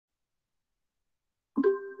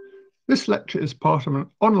This lecture is part of an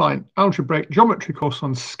online algebraic geometry course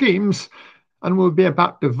on schemes and will be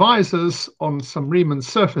about divisors on some Riemann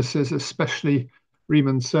surfaces, especially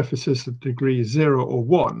Riemann surfaces of degree 0 or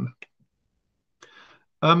 1.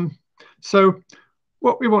 So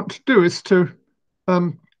what we want to do is to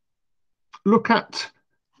look at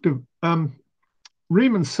the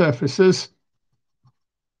Riemann surfaces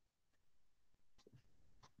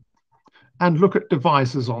and look at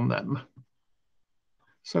divisors on them.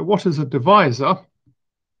 So what is a divisor?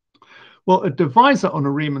 Well, a divisor on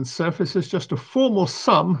a Riemann surface is just a formal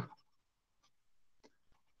sum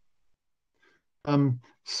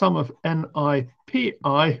of ni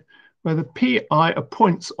pi, where the pi are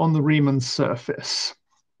points on the Riemann surface.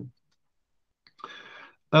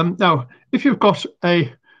 Now, if you've got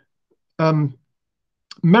a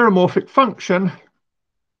meromorphic function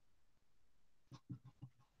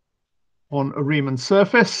on a Riemann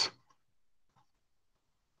surface,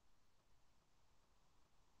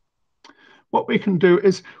 what we can do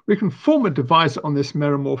is we can form a divisor on this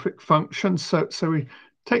meromorphic function. So we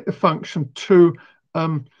take the function to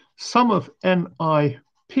sum of ni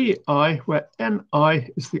pi, where ni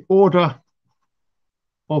is the order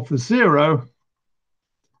of the zero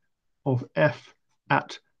of f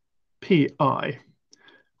at pi.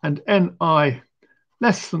 And ni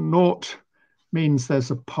less than naught means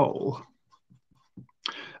there's a pole.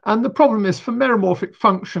 And the problem is, for meromorphic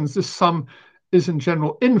functions, this sum is in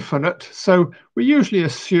general infinite, so we usually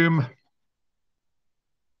assume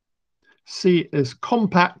C is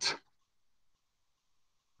compact,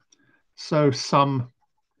 so sum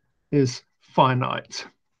is finite.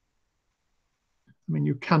 I mean,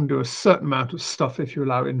 you can do a certain amount of stuff if you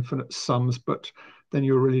allow infinite sums, but then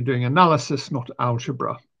you're really doing analysis, not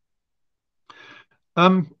algebra.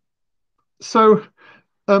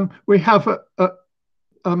 We have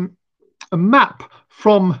a map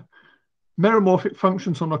from meromorphic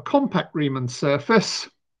functions on a compact Riemann surface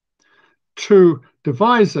to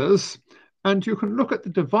divisors, and you can look at the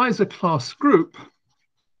divisor class group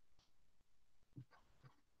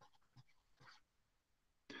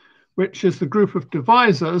which is the group of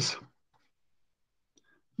divisors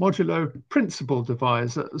modulo principal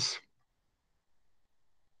divisors.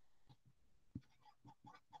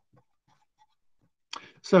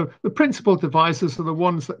 So the principal divisors are the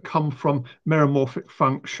ones that come from meromorphic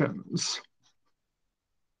functions.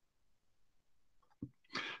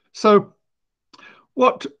 So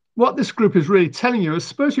what this group is really telling you is,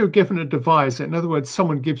 suppose you're given a divisor. In other words,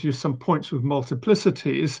 someone gives you some points with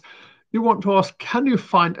multiplicities. You want to ask, can you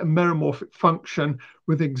find a meromorphic function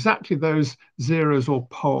with exactly those zeros or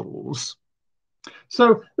poles?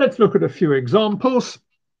 So let's look at a few examples.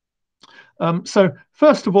 So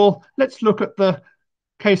first of all, let's look at the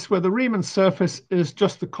case where the Riemann surface is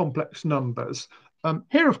just the complex numbers.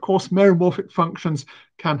 Here, of course, meromorphic functions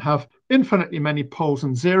can have infinitely many poles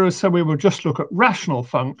and zeros, so we will just look at rational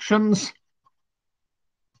functions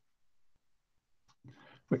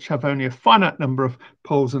which have only a finite number of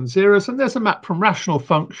poles and zeros, and there's a map from rational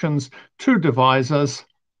functions to divisors,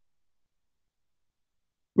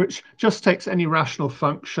 which just takes any rational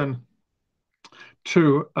function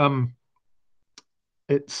to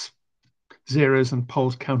its zeros and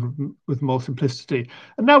poles counted with multiplicity.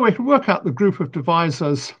 And now we can work out the group of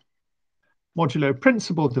divisors modulo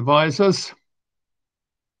principal divisors.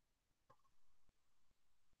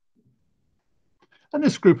 And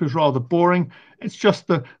this group is rather boring. It's just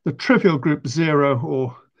the trivial group 0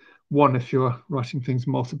 or 1 if you're writing things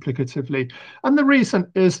multiplicatively. And the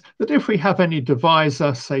reason is that if we have any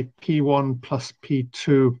divisor, say P1 plus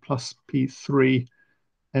P2 plus P3,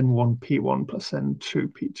 N1 P1 plus N2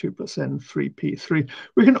 P2 plus N3 P3,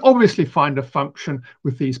 we can obviously find a function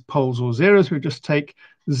with these poles or zeros. We just take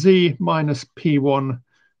Z minus P1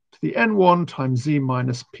 to the N1 times Z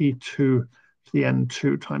minus P2 to the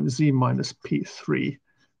N2 times Z minus P3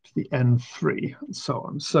 to the N3, and so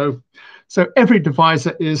on. So every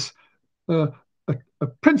divisor is a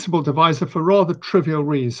principal divisor for rather trivial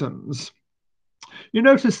reasons. You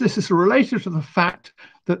notice this is related to the fact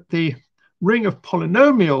that the ring of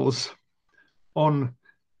polynomials on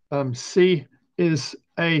C is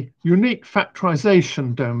a unique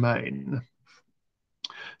factorization domain.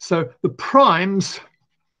 So the primes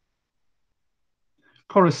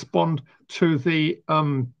correspond to the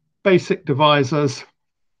basic divisors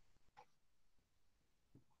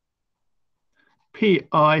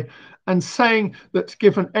pi, and saying that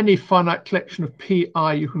given any finite collection of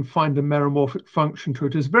pi, you can find a meromorphic function to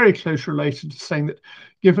it is very closely related to saying that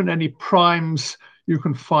given any primes, you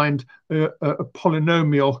can find a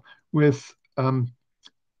polynomial with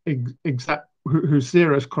whose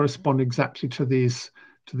zeros correspond exactly to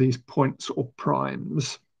to these points or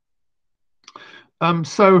primes.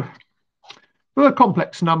 So for the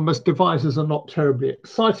complex numbers, divisors are not terribly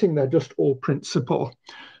exciting. They're just all principal.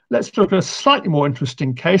 Let's look at a slightly more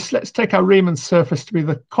interesting case. Let's take our Riemann surface to be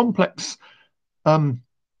the complex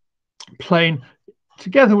plane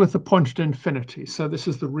together with the point at infinity. So this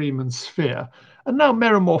is the Riemann sphere. And now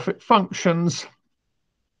meromorphic functions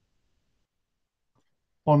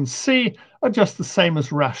on C are just the same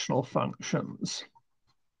as rational functions.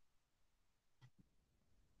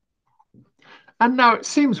 And now it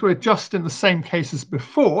seems we're just in the same case as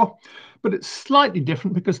before, but it's slightly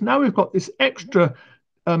different because now we've got this extra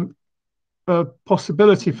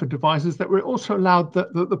possibility for divisors that we're also allowed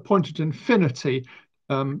the point at infinity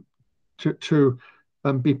to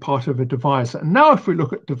be part of a divisor. And now if we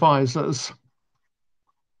look at divisors,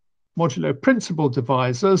 modulo principal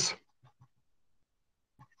divisors,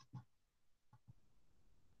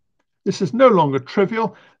 this is no longer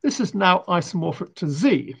trivial. This is now isomorphic to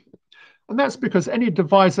Z. And that's because any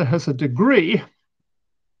divisor has a degree.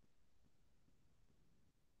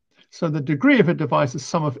 So the degree of a divisor's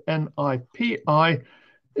sum of ni pi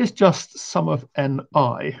is just sum of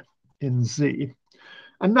ni in Z.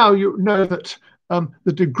 And now you know that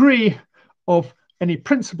the degree of any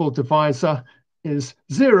principal divisor is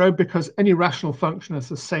 0 because any rational function has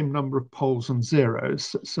the same number of poles and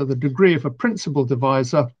zeros. So the degree of a principal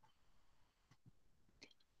divisor,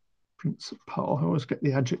 principal, I always get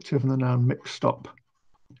the adjective and the noun mixed up.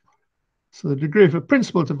 So the degree of a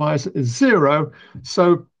principal divisor is 0.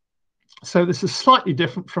 So this is slightly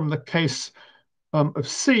different from the case of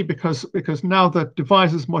C because now the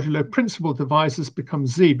divisors modulo principal divisors become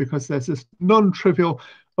Z because there's this non-trivial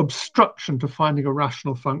obstruction to finding a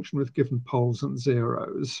rational function with given poles and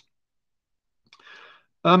zeros.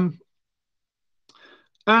 You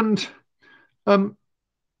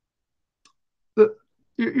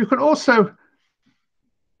can also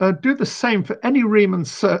do the same for any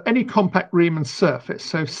compact Riemann surface.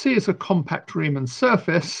 So if C is a compact Riemann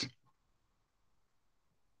surface,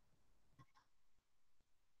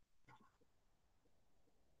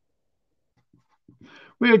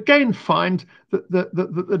 we again find that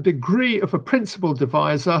the degree of a principal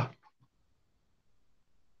divisor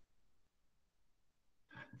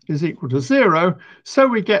is equal to 0. So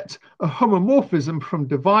we get a homomorphism from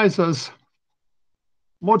divisors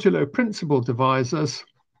modulo principal divisors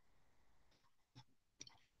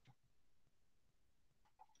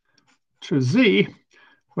to Z,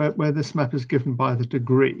 where this map is given by the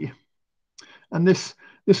degree. And this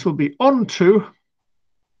will be onto,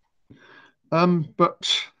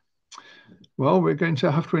 but, well, we're going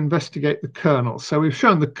to have to investigate the kernel. So we've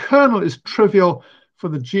shown the kernel is trivial for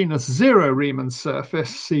the genus 0 Riemann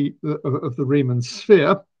surface, C of the Riemann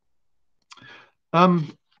sphere.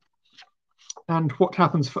 And what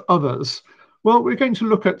happens for others? Well, we're going to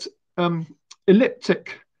look at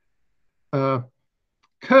elliptic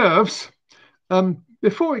curves.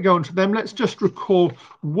 Before we go into them, let's just recall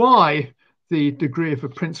why the degree of a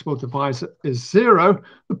principal divisor is 0.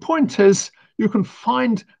 The point is you can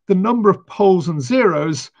find the number of poles and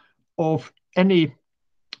zeros of any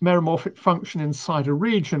meromorphic function inside a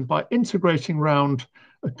region by integrating round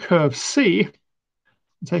a curve C,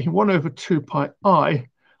 taking 1 over 2 pi I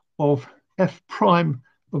of f prime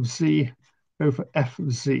of Z over f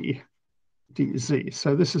of Z dz.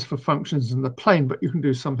 So this is for functions in the plane, but you can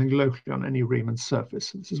do something locally on any Riemann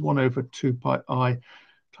surface. This is 1 over 2 pi I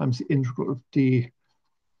times the integral of d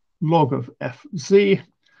log of f of Z,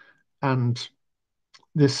 and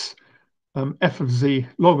this f of Z,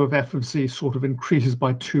 log of f of Z sort of increases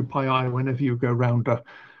by 2 pi I whenever you go round a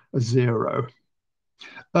 0.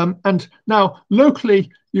 And now locally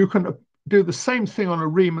you can do the same thing on a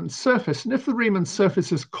Riemann surface. And if the Riemann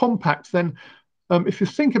surface is compact, then if you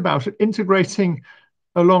think about it, integrating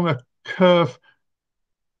along a curve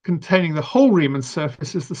containing the whole Riemann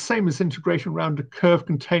surface is the same as integration around a curve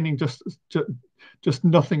containing just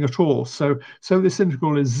nothing at all. So this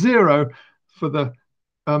integral is 0 for the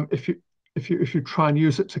if you try and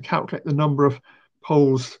use it to calculate the number of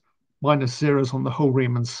poles minus zeros on the whole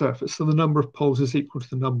Riemann surface. So the number of poles is equal to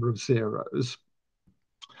the number of zeros.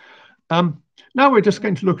 Now we're just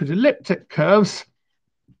going to look at elliptic curves.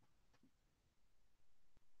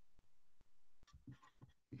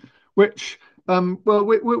 Which, well,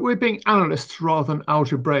 we're being analysts rather than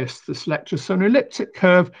algebraists this lecture. So an elliptic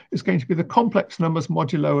curve is going to be the complex numbers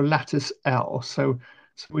modulo a lattice L. So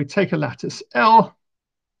we take a lattice L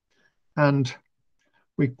and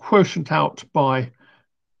we quotient out by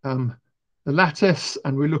the lattice,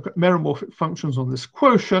 and we look at meromorphic functions on this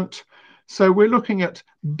quotient. So we're looking at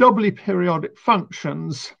doubly periodic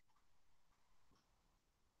functions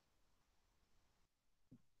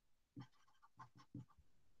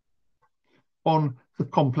on the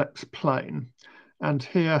complex plane. And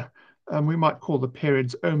here we might call the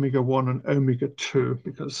periods omega 1 and omega 2,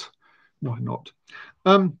 because why not?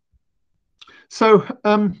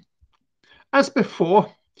 As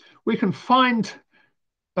before, we can find,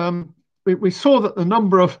 we saw that the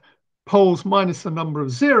number of poles minus the number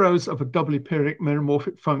of zeros of a doubly periodic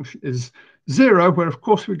monomorphic function is 0, where of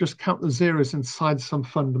course we just count the zeros inside some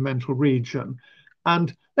fundamental region.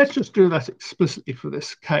 And let's just do that explicitly for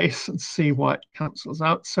this case and see why it cancels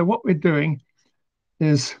out. So what we're doing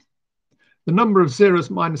is the number of zeros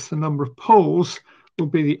minus the number of poles will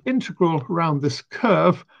be the integral around this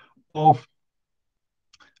curve of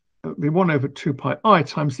the 1 over 2 pi I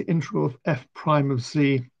times the integral of f prime of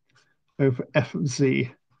z over f of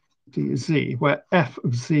z dz, where f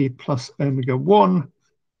of z plus omega 1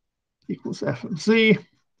 equals f of z,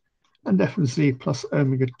 and f of z plus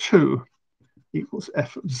omega 2 equals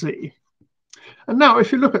f of z. And now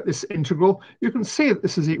if you look at this integral, you can see that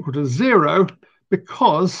this is equal to 0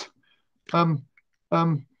 because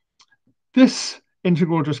this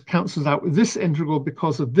integral just cancels out with this integral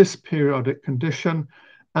because of this periodic condition,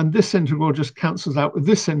 and this integral just cancels out with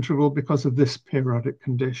this integral because of this periodic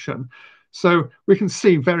condition. So we can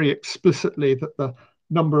see very explicitly that the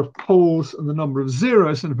number of poles and the number of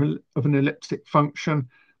zeros of an elliptic function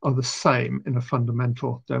are the same in a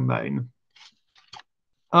fundamental domain.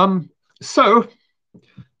 Now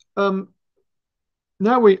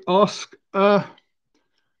we ask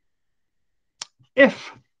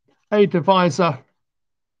if a divisor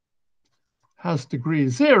has degree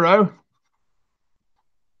 0,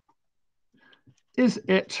 is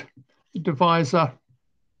it the divisor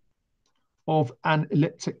of an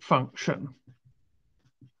elliptic function?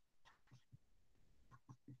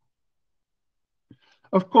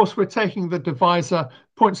 Of course, we're taking the divisor,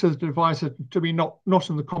 points of the divisor to be not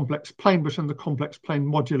in the complex plane, but in the complex plane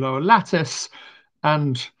modulo a lattice,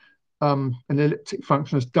 and an elliptic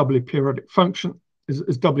function is doubly periodic function,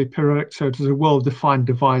 is doubly periodic, so it is a well-defined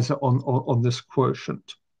divisor on this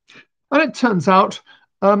quotient. And it turns out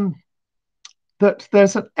that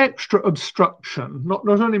there's an extra obstruction. Not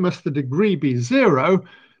only must the degree be 0,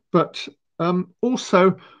 but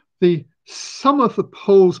also the sum of the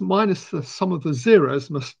poles minus the sum of the zeros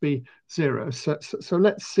must be 0. So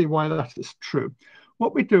let's see why that is true.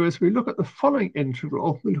 What we do is we look at the following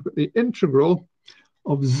integral. We look at the integral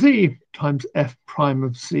of z times f prime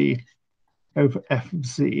of z over f of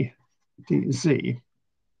z dz.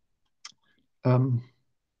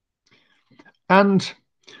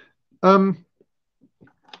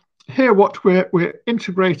 Here what we're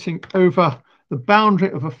integrating over the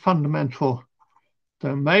boundary of a fundamental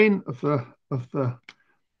domain of the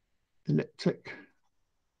elliptic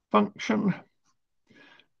function.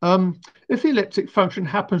 If the elliptic function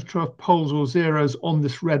happens to have poles or zeros on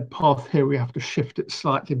this red path here, we have to shift it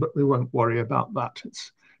slightly, but we won't worry about that.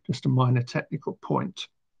 It's just a minor technical point.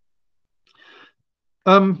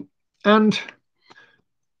 Let's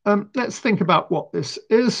think about what this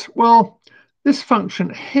is. Well, this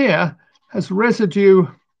function here has residue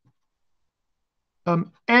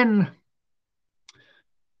n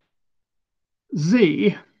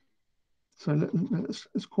z, so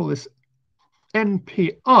let's call this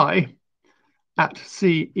npi at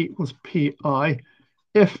z equals pi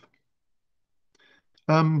if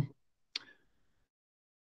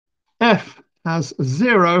f has a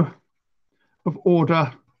 0 of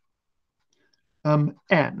order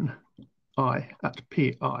n I at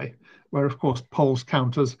pi, where of course poles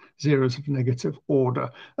count as zeros of negative order.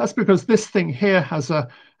 That's because this thing here has a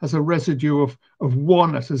residue of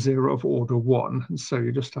 1 at a 0 of order 1, and so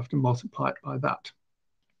you just have to multiply it by that.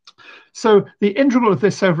 So the integral of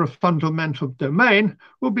this over a fundamental domain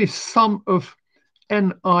will be sum of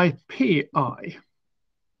nipi,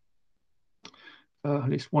 at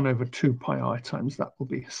least 1 over 2 pi I times that will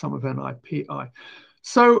be sum of nipi.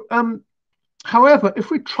 So however,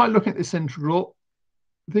 if we try looking at this integral,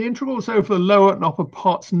 the integrals over the lower and upper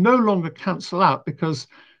parts no longer cancel out because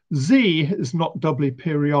z is not doubly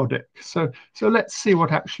periodic. So let's see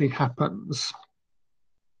what actually happens.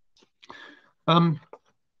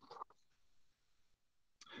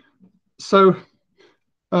 So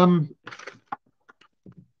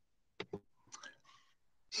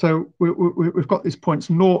we've got these points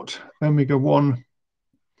 0, omega 1,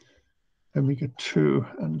 omega 2,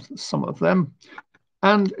 and the sum of them.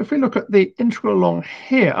 And if we look at the integral along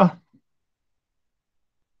here,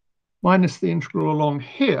 minus the integral along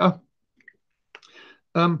here,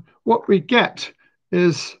 what we get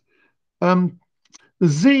is the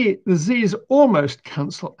z's almost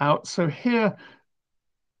cancel out. So here,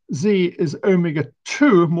 z is omega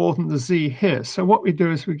 2 more than the z here. So what we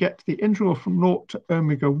do is we get the integral from 0 to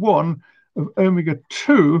omega 1 of omega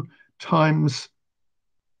 2 times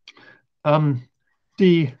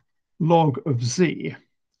d log of z,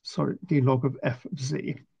 sorry, d log of f of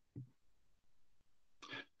z,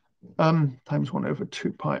 times 1 over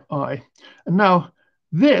 2 pi I. And now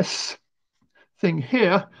this thing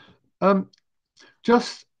here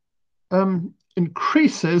just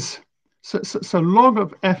increases, so log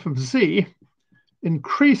of f of z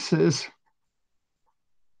increases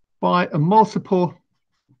by a multiple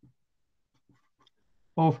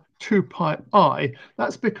of 2 pi I.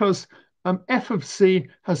 That's because f of z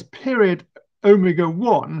has period omega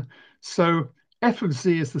 1, so f of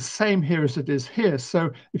z is the same here as it is here.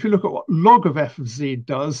 So if you look at what log of f of z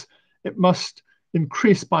does, it must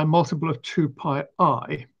increase by a multiple of 2 pi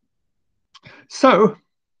I. So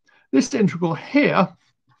this integral here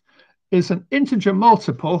is an integer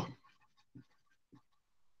multiple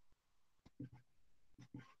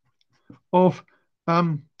of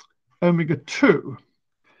omega 2.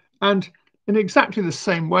 And in exactly the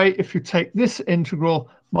same way, if you take this integral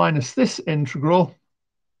minus this integral,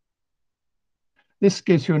 this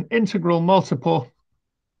gives you an integral multiple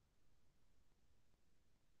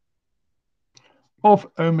of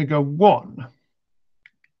omega 1.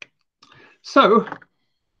 So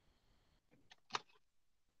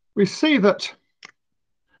we see that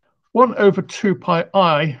 1 over 2 pi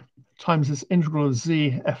I times this integral of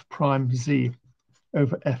z f prime z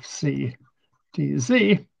over fc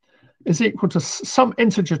dz is equal to some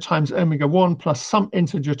integer times omega 1 plus some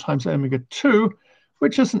integer times omega 2,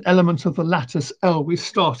 which is an element of the lattice L we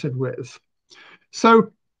started with.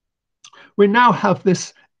 So we now have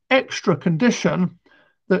this extra condition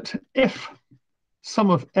that if sum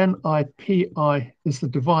of ni pi is the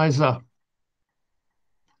divisor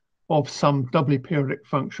of some doubly periodic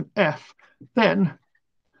function f, then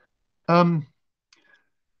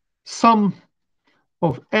sum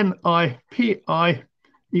of ni pi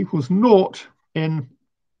equals naught in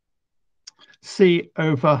C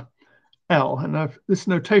over L. And this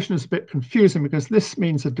notation is a bit confusing because this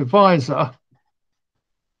means a divisor.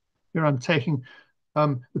 Here I'm taking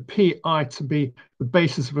the pi to be the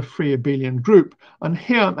basis of a free abelian group. And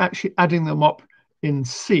here I'm actually adding them up in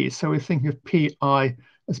C. So we're thinking of pi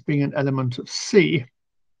as being an element of C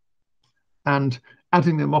and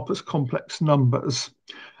adding them up as complex numbers.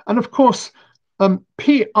 And of course,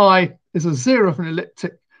 pi is a zero of an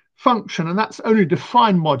elliptic function, and that's only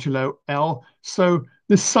defined modulo L. So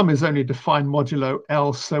this sum is only defined modulo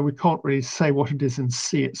L, so we can't really say what it is in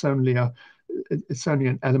C. It's only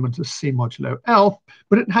an element of C modulo L,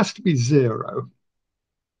 but it has to be zero.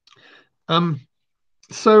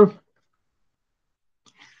 So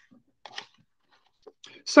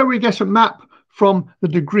we get a map from the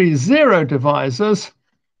degree 0 divisors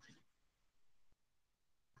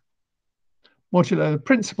modulo the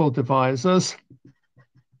principal divisors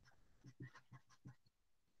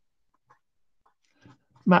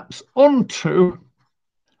maps onto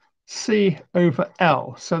C over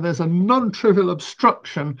L. So there's a non-trivial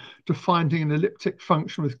obstruction to finding an elliptic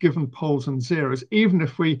function with given poles and zeros, even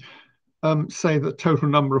if we say the total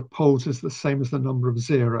number of poles is the same as the number of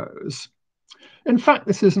zeros. In fact,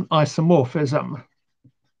 this is an isomorphism.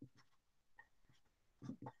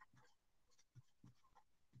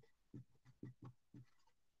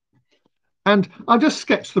 And I'll just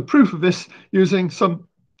sketch the proof of this using some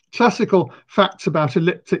classical facts about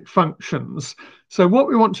elliptic functions. So what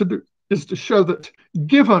we want to do is to show that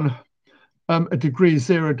given a degree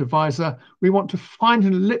 0 divisor, we want to find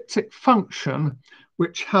an elliptic function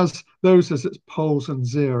which has those as its poles and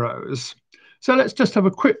zeros. So let's just have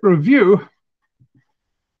a quick review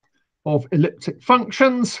of elliptic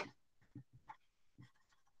functions.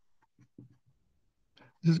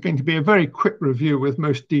 This is going to be a very quick review with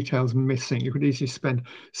most details missing. You could easily spend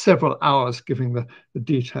several hours giving the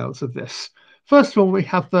details of this. First of all, we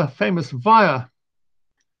have the famous Weierstrass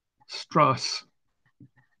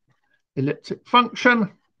elliptic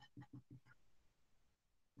function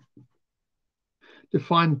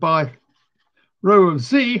defined by rho of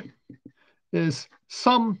z is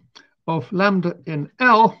sum of lambda in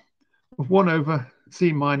L of 1 over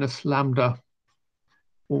z minus lambda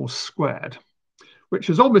all squared, which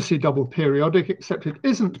is obviously double periodic, except it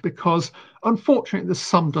isn't because, unfortunately, the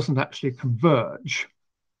sum doesn't actually converge.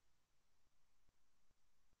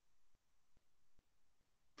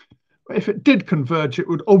 If it did converge, it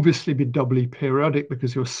would obviously be doubly periodic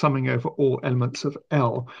because you're summing over all elements of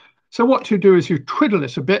L. So what you do is you twiddle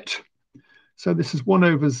it a bit. So this is 1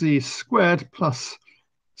 over z squared plus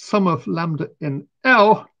sum of lambda in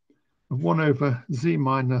L of 1 over z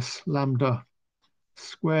minus lambda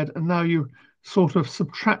squared. And now you sort of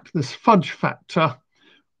subtract this fudge factor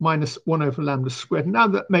minus 1 over lambda squared. Now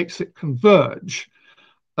that makes it converge.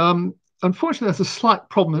 Unfortunately, there's a slight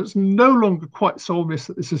problem. It's no longer quite so obvious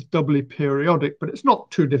that this is doubly periodic, but it's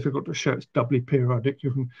not too difficult to show it's doubly periodic.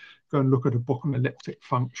 You can go and look at a book on elliptic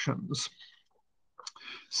functions.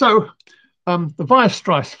 So the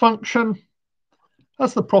Weierstrass function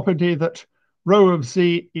has the property that rho of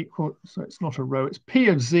z equals, so it's not a rho, it's p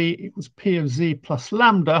of z equals p of z plus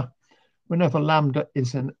lambda whenever lambda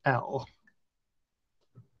is in L.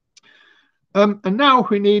 And now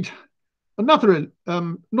we need another,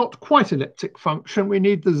 not quite elliptic function. We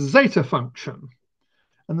need the zeta function.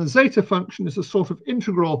 And the zeta function is a sort of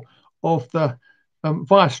integral of the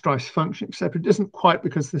Weierstrass function, except it isn't quite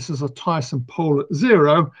because this is a tiresome pole at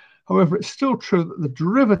 0. However, it's still true that the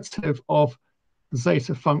derivative of the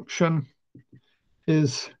zeta function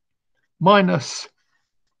is minus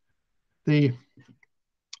the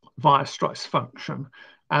Weierstrass function.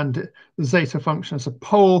 And the zeta function is a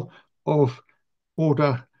pole of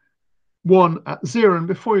order 1 at 0. And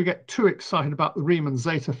before you get too excited about the Riemann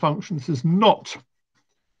zeta function, this is not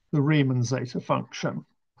the Riemann zeta function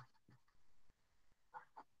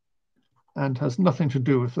and has nothing to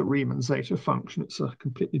do with the Riemann zeta function. It's a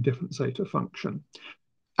completely different zeta function.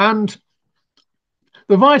 And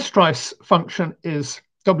the Weierstrass function is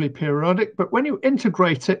doubly periodic, but when you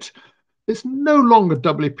integrate it, it's no longer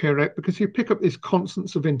doubly periodic because you pick up these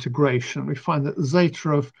constants of integration. We find that the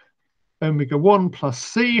zeta of omega 1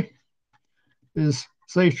 plus z is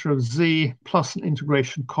zeta of z plus an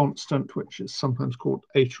integration constant, which is sometimes called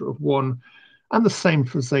eta of 1, and the same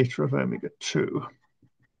for zeta of omega 2.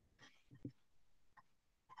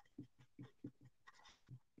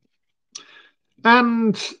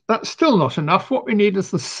 And that's still not enough. What we need is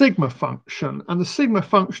the sigma function, and the sigma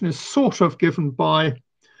function is sort of given by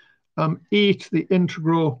e to the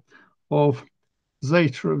integral of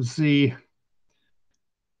zeta of z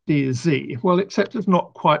dz. Well, except it's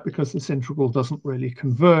not quite, because this integral doesn't really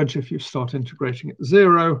converge if you start integrating at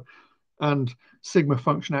 0, and sigma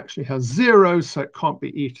function actually has 0, so it can't be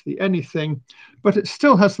e to the anything, but it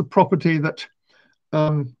still has the property that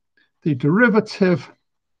the derivative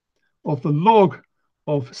of the log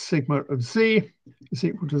of sigma of z is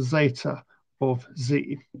equal to zeta of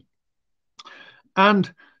z.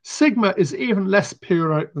 And sigma is even less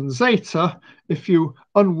periodic than zeta. If you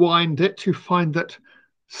unwind it, you find that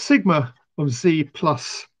sigma of z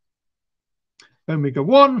plus omega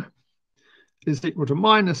 1 is equal to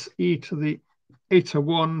minus e to the eta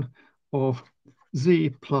 1 of z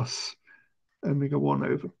plus omega 1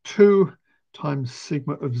 over 2 times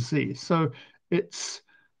sigma of z. So it's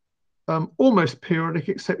almost periodic,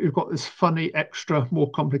 except you've got this funny extra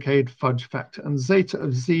more complicated fudge factor, and zeta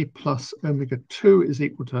of z plus omega 2 is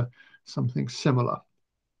equal to something similar.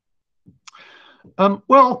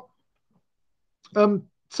 So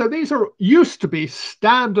these used to be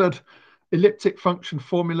standard elliptic function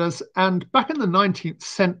formulas, and back in the 19th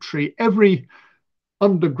century, every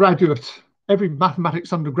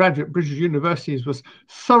mathematics undergraduate at British universities was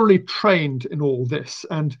thoroughly trained in all this.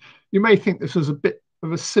 And you may think this was a bit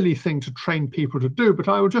of a silly thing to train people to do, but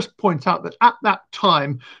I will just point out that at that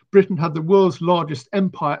time, Britain had the world's largest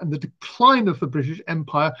empire, and the decline of the British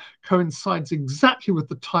Empire coincides exactly with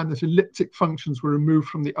the time that elliptic functions were removed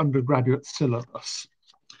from the undergraduate syllabus.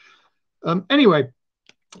 Anyway,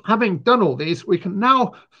 having done all these, we can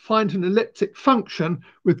now find an elliptic function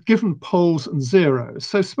with given poles and zeros.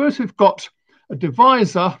 So suppose we've got a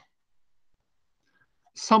divisor,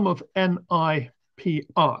 sum of ni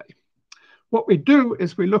pi. What we do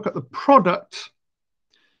is we look at the product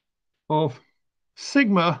of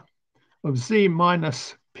sigma of z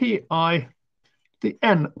minus pi, the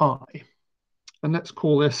ni, and let's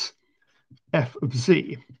call this f of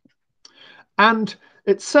z. And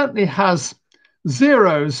it certainly has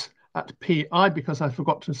zeros at pi, because I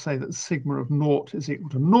forgot to say that sigma of naught is equal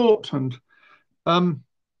to naught. And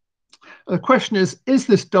the question is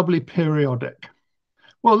this doubly periodic?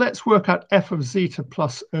 Well, let's work out f of zeta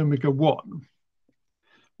plus omega 1.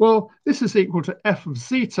 Well, this is equal to f of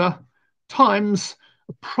zeta times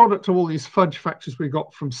the product of all these fudge factors we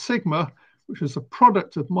got from sigma, which is a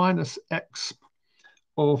product of minus x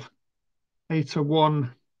of eta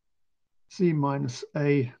 1 z minus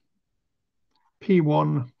a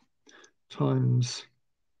p1 times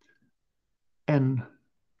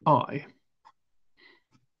ni.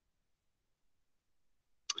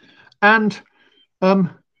 And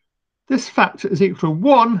this factor is equal to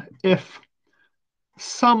 1 if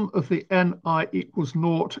sum of the ni equals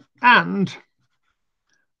naught and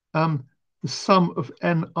the sum of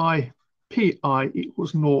ni pi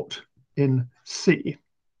equals naught in C.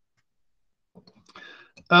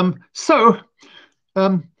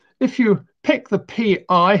 If you pick the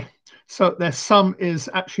pi, so their sum is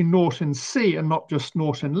actually naught in C and not just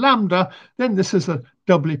naught in lambda, then this is a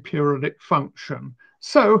doubly periodic function.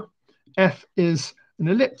 So f is an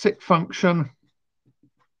elliptic function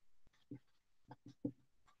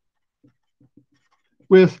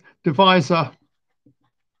with divisor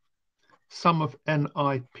sum of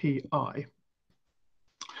ni pi.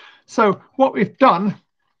 So what we've done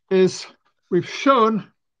is we've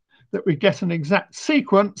shown that we get an exact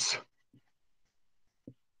sequence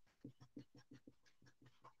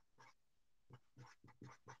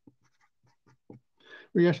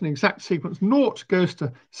naught goes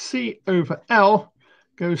to C over L,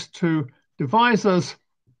 goes to divisors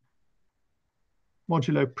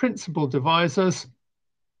modulo principal divisors,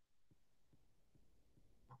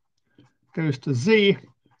 goes to Z,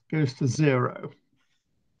 goes to 0.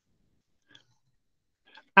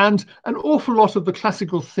 And an awful lot of the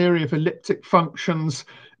classical theory of elliptic functions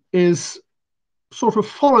is sort of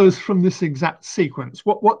follows from this exact sequence.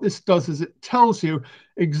 What this does is it tells you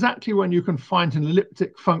exactly when you can find an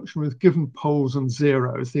elliptic function with given poles and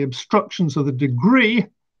zeros. The obstructions are the degree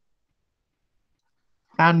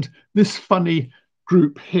and this funny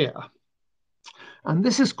group here. And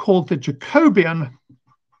this is called the Jacobian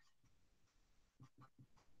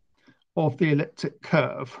of the elliptic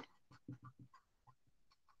curve.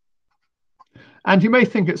 And you may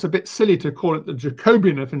think it's a bit silly to call it the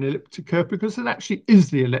Jacobian of an elliptic curve because it actually is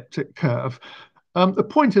the elliptic curve. The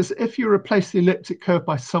point is, if you replace the elliptic curve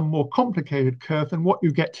by some more complicated curve, then what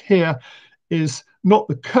you get here is not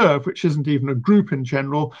the curve, which isn't even a group in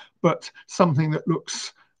general, but something that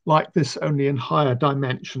looks like this only in higher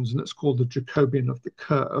dimensions, and it's called the Jacobian of the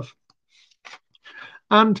curve.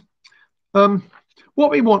 And what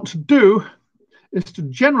we want to do is to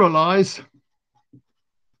generalize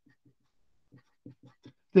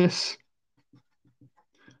this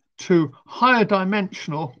to higher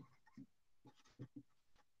dimensional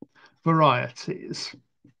varieties.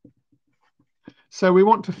 So we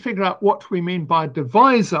want to figure out what we mean by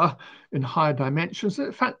divisor in higher dimensions.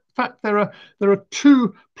 In fact, there are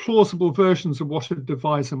two plausible versions of what a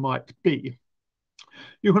divisor might be.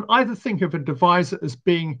 You can either think of a divisor as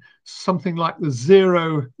being something like the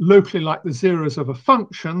zero, locally like the zeros of a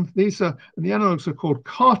function. These are, and the analogues are called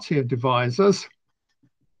Cartier divisors,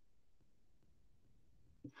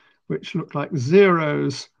 which look like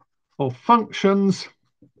zeros of functions.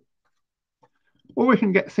 Or we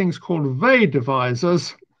can get things called Weil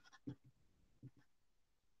divisors.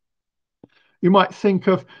 You might think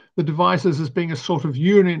of the divisors as being a sort of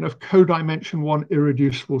union of codimension 1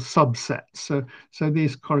 irreducible subsets. So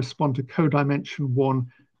these correspond to codimension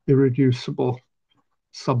 1 irreducible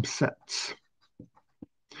subsets.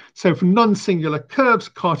 So for non-singular curves,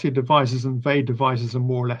 Cartier divisors and Weil divisors are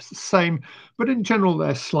more or less the same, but in general,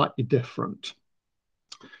 they're slightly different.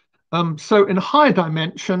 So in higher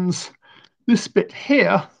dimensions, this bit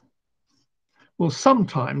here will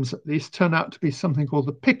sometimes at least turn out to be something called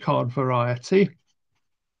the Picard variety.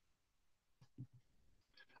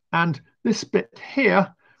 And this bit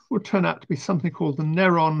here will turn out to be something called the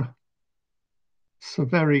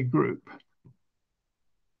Néron-Savary group.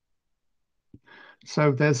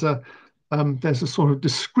 So there's a sort of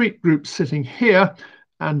discrete group sitting here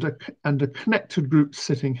and a connected group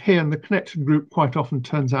sitting here. And the connected group quite often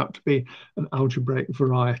turns out to be an algebraic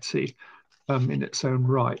variety in its own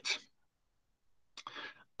right.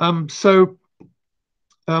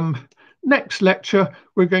 Next lecture,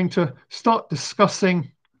 we're going to start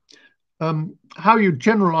discussing how you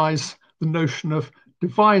generalize the notion of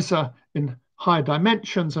divisor in high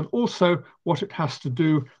dimensions and also what it has to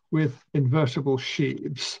do with invertible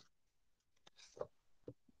sheaves.